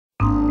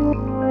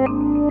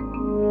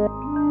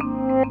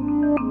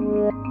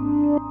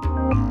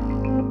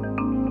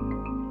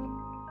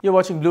You're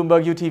watching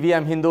Bloomberg UTV.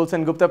 I'm Hindol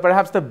Sengupta.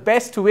 Perhaps the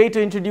best way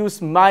to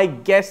introduce my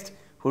guest,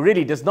 who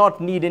really does not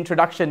need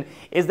introduction,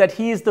 is that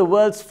he is the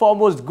world's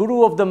foremost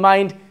guru of the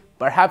mind,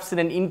 perhaps in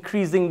an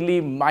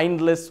increasingly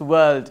mindless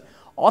world.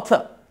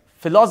 Author,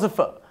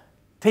 philosopher,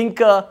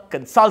 thinker,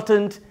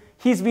 consultant.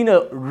 He's been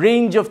a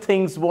range of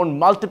things, worn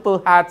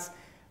multiple hats.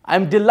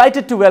 I'm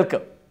delighted to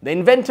welcome the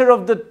inventor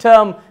of the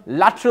term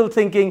lateral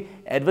thinking,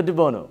 Edward de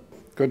Bono.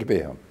 Good to be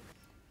here.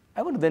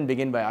 I want to then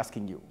begin by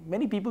asking you,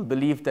 many people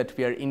believe that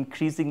we are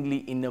increasingly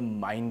in a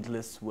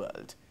mindless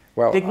world.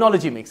 Well,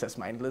 technology makes us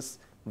mindless,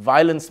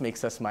 violence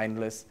makes us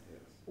mindless.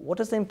 What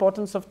is the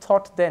importance of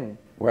thought then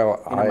in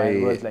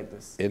a world like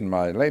this? In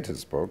my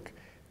latest book,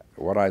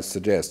 what I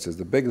suggest is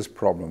the biggest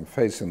problem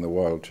facing the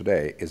world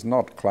today is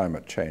not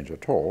climate change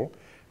at all,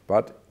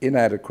 but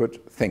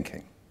inadequate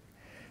thinking.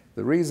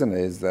 The reason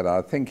is that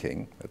our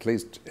thinking, at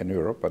least in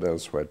Europe, but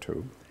elsewhere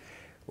too,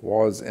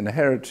 was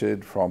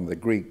inherited from the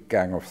Greek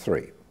Gang of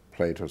Three.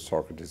 Plato,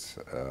 Socrates,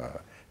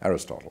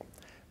 Aristotle.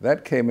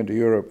 That came into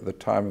Europe at the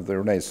time of the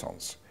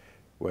Renaissance,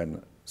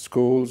 when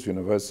schools,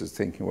 universities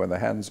thinking were in the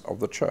hands of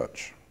the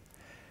church.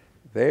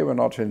 They were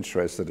not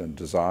interested in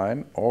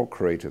design or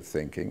creative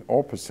thinking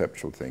or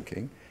perceptual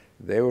thinking.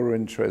 They were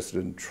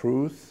interested in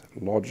truth,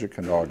 logic,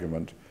 and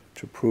argument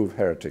to prove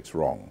heretics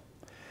wrong.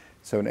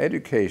 So in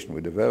education,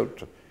 we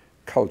developed a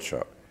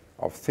culture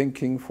of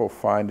thinking for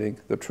finding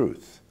the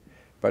truth,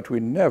 but we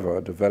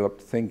never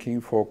developed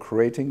thinking for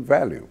creating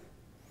value.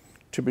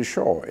 To be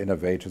sure,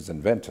 innovators,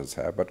 inventors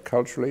have, but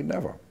culturally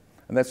never.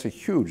 And that's a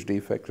huge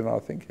defect in our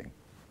thinking.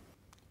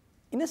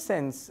 In a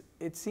sense,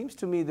 it seems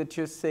to me that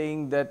you're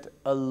saying that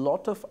a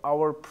lot of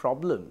our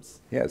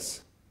problems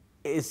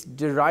is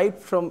derived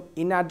from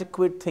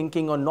inadequate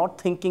thinking or not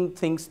thinking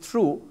things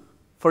through.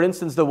 For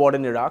instance, the war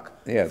in Iraq,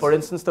 for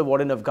instance, the war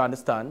in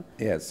Afghanistan,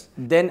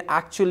 then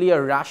actually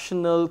a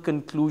rational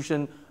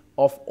conclusion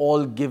of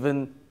all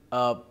given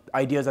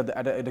ideas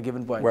at a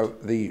given point. Well,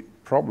 the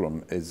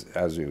problem is,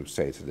 as you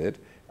stated it,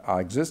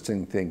 our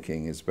existing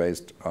thinking is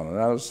based on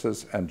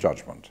analysis and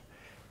judgment.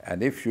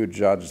 And if you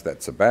judge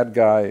that's a bad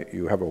guy,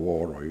 you have a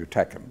war or you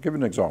attack him. Give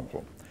an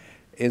example.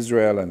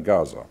 Israel and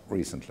Gaza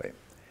recently.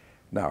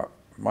 Now,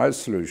 my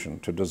solution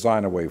to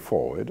design a way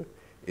forward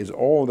is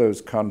all those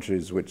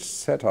countries which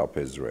set up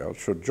Israel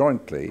should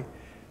jointly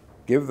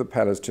give the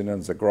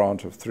Palestinians a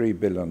grant of $3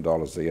 billion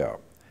a year.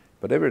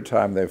 But every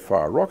time they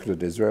fire a rocket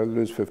at Israel, they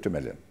lose 50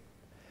 million.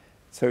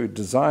 So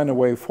design a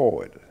way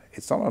forward.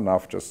 It's not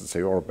enough just to say,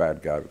 you're a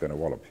bad guy, we're going to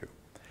wallop you.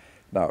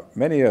 Now,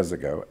 many years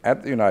ago,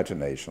 at the United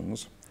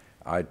Nations,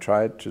 I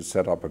tried to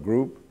set up a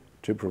group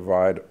to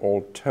provide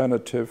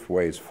alternative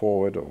ways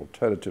forward,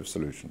 alternative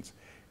solutions.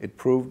 It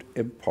proved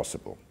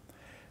impossible.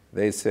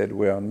 They said,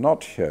 we are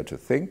not here to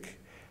think,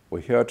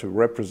 we're here to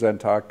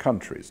represent our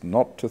countries,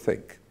 not to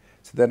think.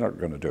 So they're not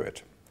going to do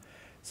it.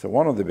 So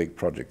one of the big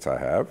projects I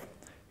have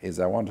is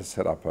I want to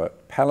set up a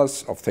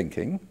palace of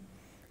thinking.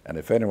 And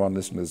if anyone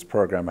listening to this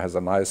program has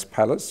a nice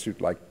palace,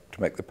 you'd like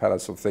to make the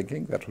palace of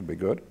thinking, that would be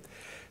good.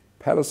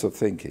 Palace of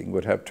thinking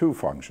would have two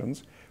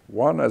functions.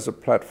 One as a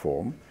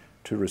platform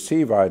to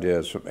receive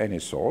ideas from any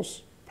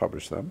source,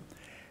 publish them.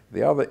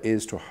 The other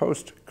is to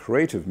host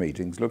creative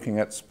meetings looking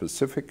at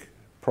specific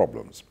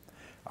problems.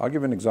 I'll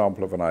give an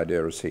example of an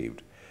idea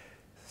received.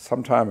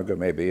 Some time ago,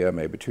 maybe a year,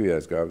 maybe 2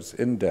 years ago, I was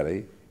in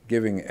Delhi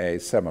giving a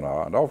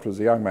seminar, and afterwards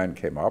a young man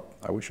came up,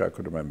 I wish I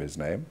could remember his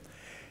name.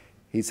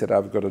 He said,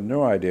 I've got a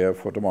new idea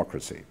for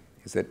democracy.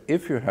 He said,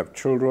 if you have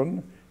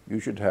children, you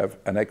should have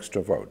an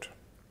extra vote.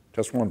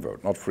 Just one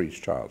vote, not for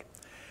each child.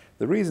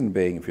 The reason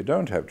being, if you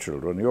don't have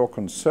children, your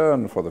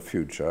concern for the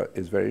future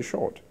is very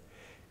short.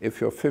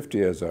 If you're 50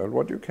 years old,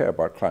 what do you care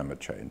about climate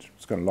change?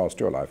 It's going to last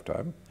your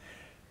lifetime.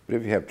 But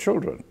if you have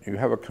children, you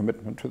have a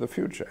commitment to the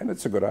future, and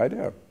it's a good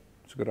idea.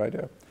 It's a good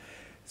idea.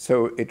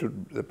 So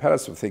the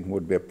Palace of Thinking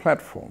would be a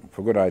platform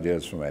for good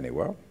ideas from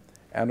anywhere,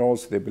 and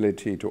also the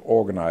ability to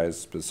organize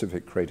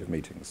specific creative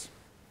meetings.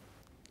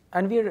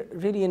 And we are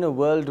really in a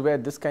world where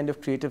this kind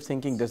of creative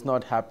thinking does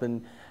not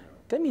happen.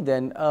 Tell me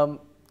then,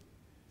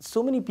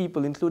 so many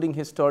people, including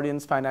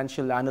historians,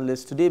 financial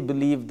analysts, today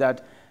believe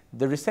that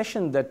the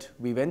recession that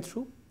we went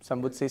through,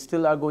 some would say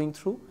still are going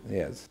through,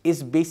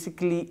 is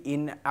basically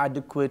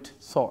inadequate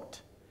thought.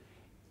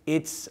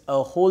 It's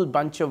a whole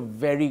bunch of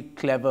very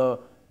clever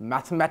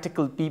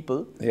mathematical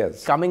people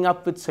coming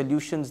up with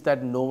solutions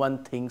that no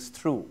one thinks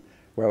through.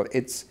 Well,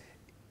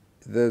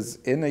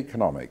 in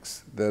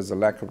economics, there's a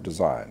lack of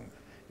design.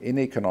 In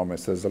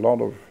economics, there's a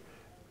lot of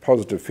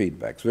positive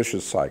feedbacks,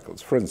 vicious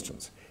cycles. For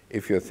instance,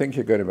 if you think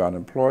you're going to be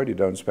unemployed, you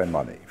don't spend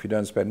money. If you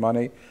don't spend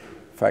money,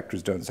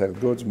 factories don't sell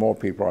goods, more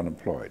people are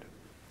unemployed.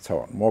 So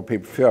on. More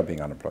people fear being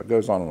unemployed. It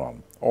goes on and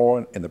on.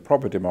 Or in the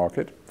property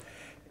market,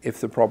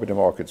 if the property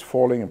market's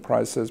falling in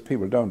prices,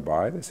 people don't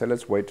buy. They say,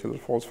 let's wait till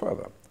it falls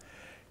further.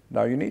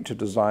 Now, you need to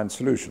design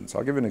solutions.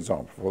 I'll give you an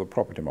example for the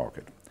property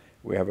market.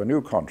 We have a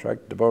new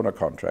contract, de Bono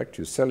contract.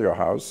 You sell your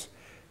house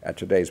at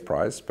today's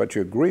price, but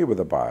you agree with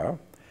the buyer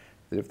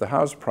that if the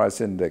house price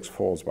index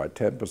falls by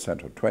 10%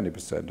 or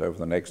 20% over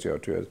the next year or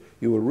 2 years,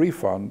 you will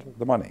refund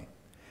the money.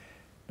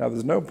 Now,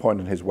 there's no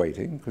point in his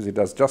waiting, because he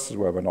does just as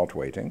well by not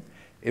waiting.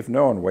 If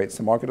no one waits,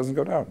 the market doesn't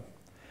go down.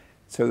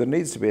 So there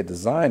needs to be a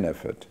design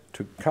effort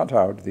to cut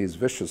out these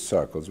vicious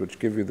circles which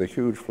give you the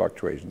huge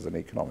fluctuations in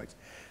economics.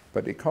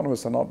 But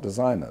economists are not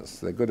designers.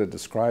 They're good at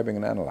describing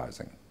and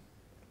analyzing.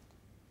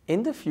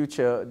 In the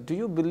future, do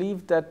you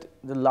believe that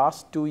the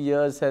last 2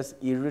 years has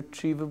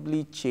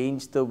irretrievably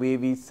changed the way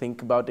we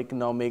think about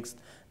economics,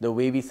 the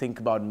way we think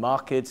about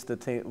markets,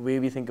 the way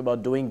we think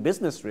about doing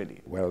business,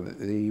 really? Well,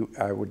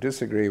 I would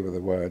disagree with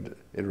the word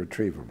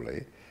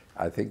irretrievably.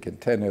 I think in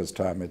 10 years'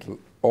 time it'll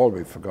all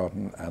be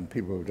forgotten and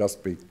people will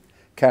just be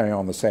carrying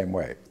on the same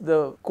way.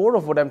 The core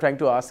of what I'm trying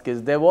to ask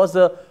is, there was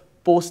a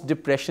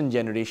post-depression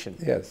generation.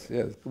 Yes,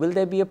 yes. Will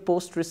there be a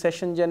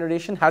post-recession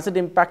generation? Has it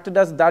impacted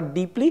us that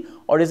deeply,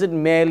 or is it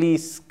merely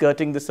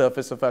skirting the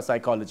surface of our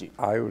psychology?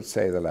 I would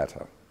say the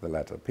latter, the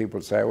latter.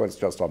 People say, well, it's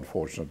just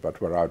unfortunate, but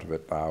we're out of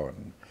it now,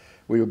 and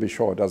we will be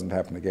sure it doesn't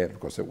happen again.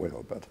 Of course it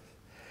will, but...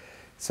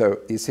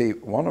 So, you see,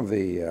 one of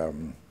the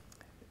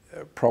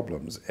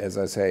problems, as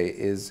I say,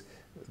 is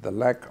the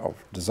lack of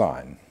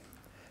design.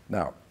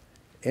 Now,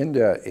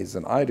 India is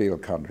an ideal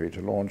country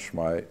to launch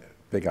my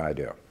big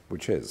idea,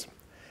 which is,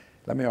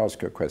 let me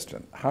ask you a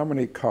question. How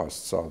many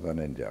castes are there in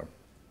India,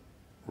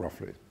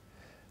 roughly?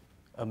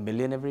 1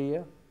 million every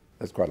year?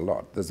 That's quite a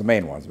lot. There's the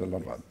main ones, but a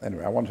lot of them.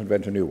 Anyway, I want to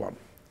invent a new one.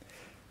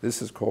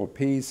 This is called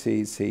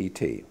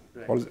PCCT.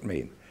 Right. What does it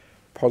mean?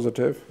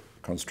 Positive,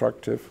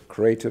 constructive,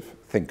 creative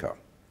thinker.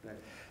 Right.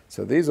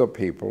 So these are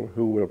people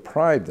who will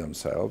pride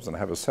themselves and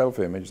have a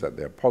self-image that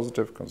they're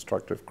positive,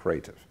 constructive,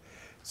 creative.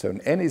 So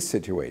in any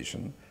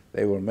situation,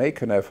 they will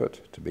make an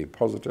effort to be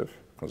positive,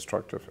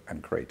 constructive,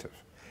 and creative,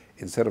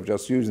 instead of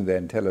just using their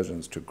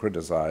intelligence to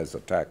criticize,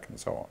 attack, and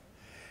so on.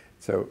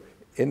 So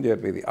India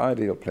would be the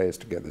ideal place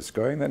to get this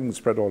going, then it'll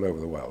spread all over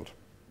the world.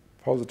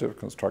 Positive,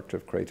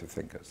 constructive, creative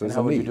thinkers. And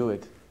how would you do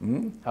it?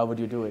 How would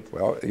you do it?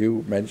 Well,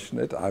 you mention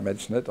it, I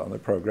mention it on the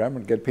program,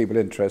 and get people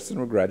interested, and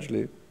we'll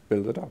gradually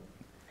build it up.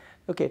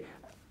 Okay.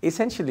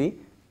 Essentially,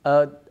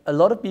 a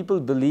lot of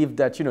people believe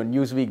that,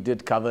 Newsweek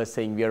did cover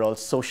saying we are all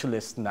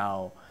socialists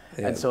now,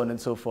 yes, and so on and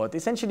so forth.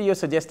 Essentially, you're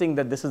suggesting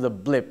that this is a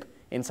blip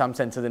in some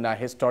senses in our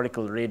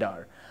historical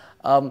radar.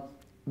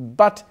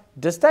 But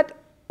does that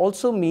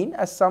also mean,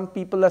 as some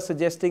people are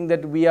suggesting,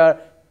 that we are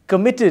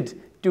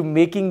committed to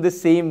making the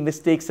same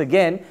mistakes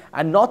again,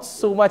 and not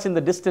so much in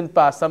the distant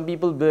past? Some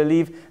people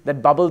believe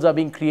that bubbles are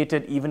being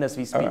created even as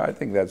we speak. I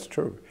think that's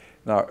true.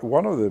 Now,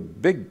 one of the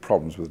big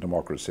problems with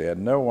democracy,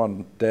 and no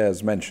one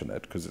dares mention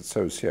it because it's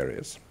so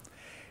serious,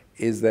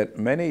 is that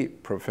many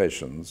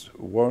professions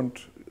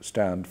won't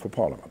stand for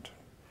parliament.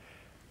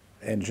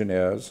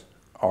 Engineers,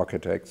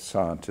 architects,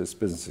 scientists,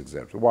 business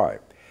executives. Why?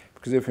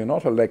 Because if you're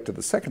not elected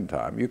the second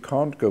time, you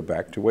can't go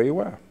back to where you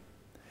were.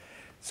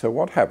 So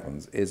what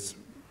happens is,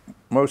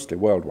 mostly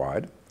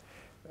worldwide,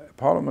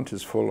 Parliament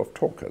is full of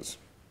talkers,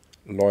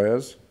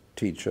 lawyers,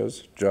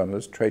 teachers,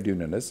 journalists, trade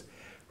unionists,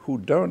 who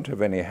don't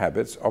have any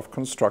habits of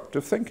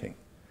constructive thinking.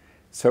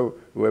 So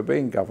we're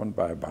being governed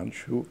by a bunch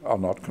who are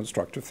not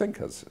constructive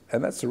thinkers,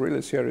 and that's a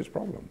really serious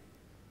problem.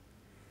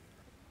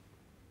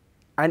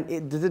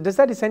 And does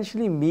that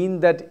essentially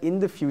mean that in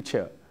the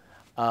future,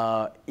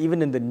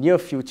 even in the near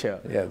future,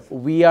 yes,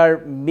 we are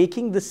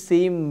making the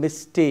same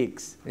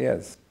mistakes,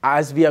 yes,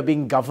 as we are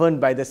being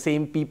governed by the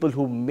same people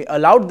who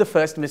allowed the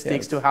first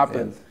mistakes, yes, to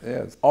happen, yes,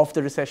 yes, of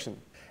the recession?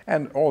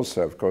 And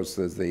also, of course,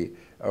 there's the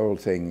old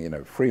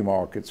thing, free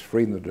markets,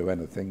 freedom to do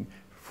anything,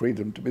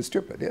 freedom to be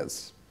stupid,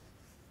 yes.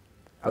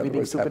 Are we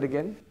being stupid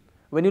again?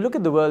 When you look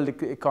at the world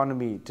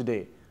economy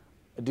today,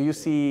 do you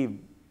see,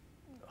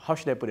 how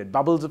should I put it,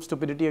 bubbles of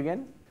stupidity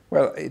again?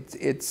 Well,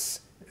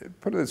 it's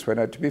put it this way,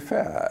 now, to be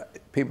fair,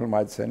 people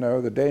might say,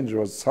 no, the danger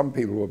was some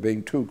people were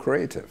being too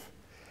creative.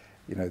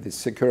 The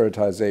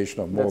securitization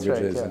of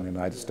mortgages, right, in the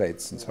United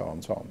States and so on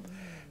and so on.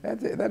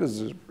 That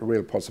is a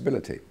real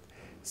possibility.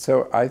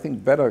 So I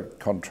think better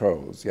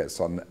controls,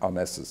 yes, are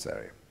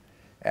necessary.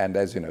 And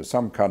as you know,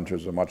 some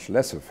countries are much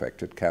less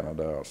affected,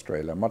 Canada,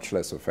 Australia, much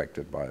less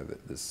affected by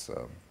this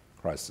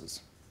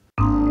crisis.